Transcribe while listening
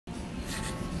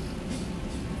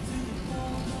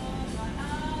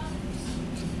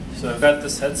So I've got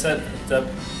this headset hooked up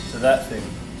to that thing.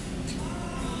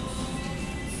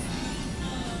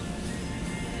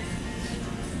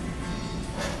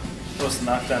 Supposed to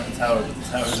knock down the tower, but the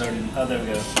tower's already. Oh, there we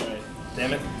go. Alright.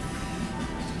 Damn it.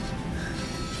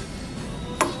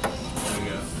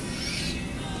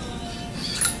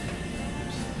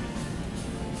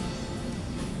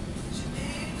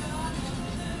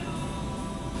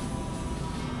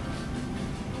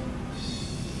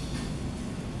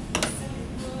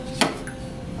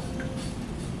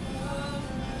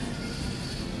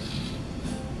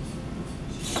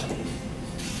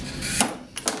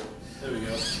 There we go. There we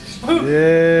go.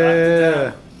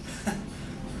 Yeah.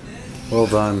 Well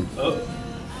done. Oh.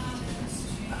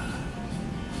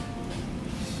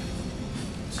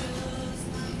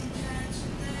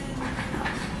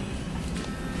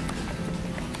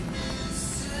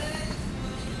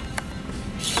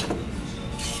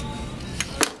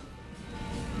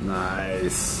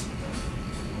 Nice.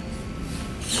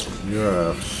 You're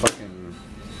a fucking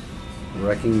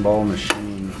wrecking ball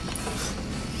machine.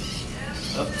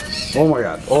 Oh my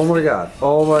god, oh my god,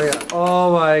 oh my god,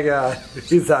 oh my god.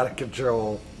 He's out of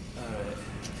control.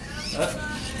 Alright. I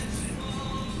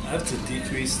have to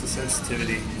decrease the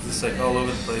sensitivity. It's just like all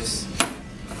over the place.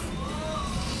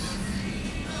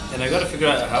 And I gotta figure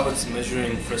out how it's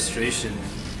measuring frustration.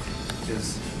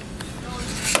 Because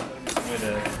I'm going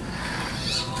to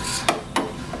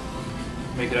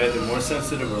make it either more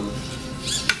sensitive or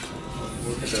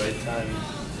work at the right time.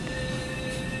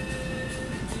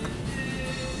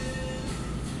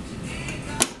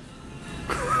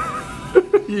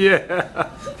 Yeah.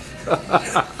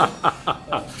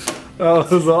 That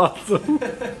was awesome.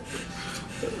 There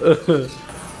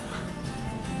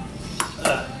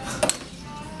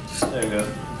we go.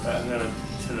 Right, I'm gonna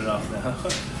turn it off now.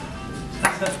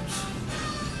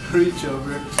 Reach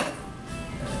over.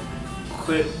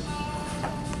 Quit.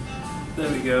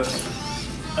 There we go.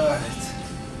 Alright.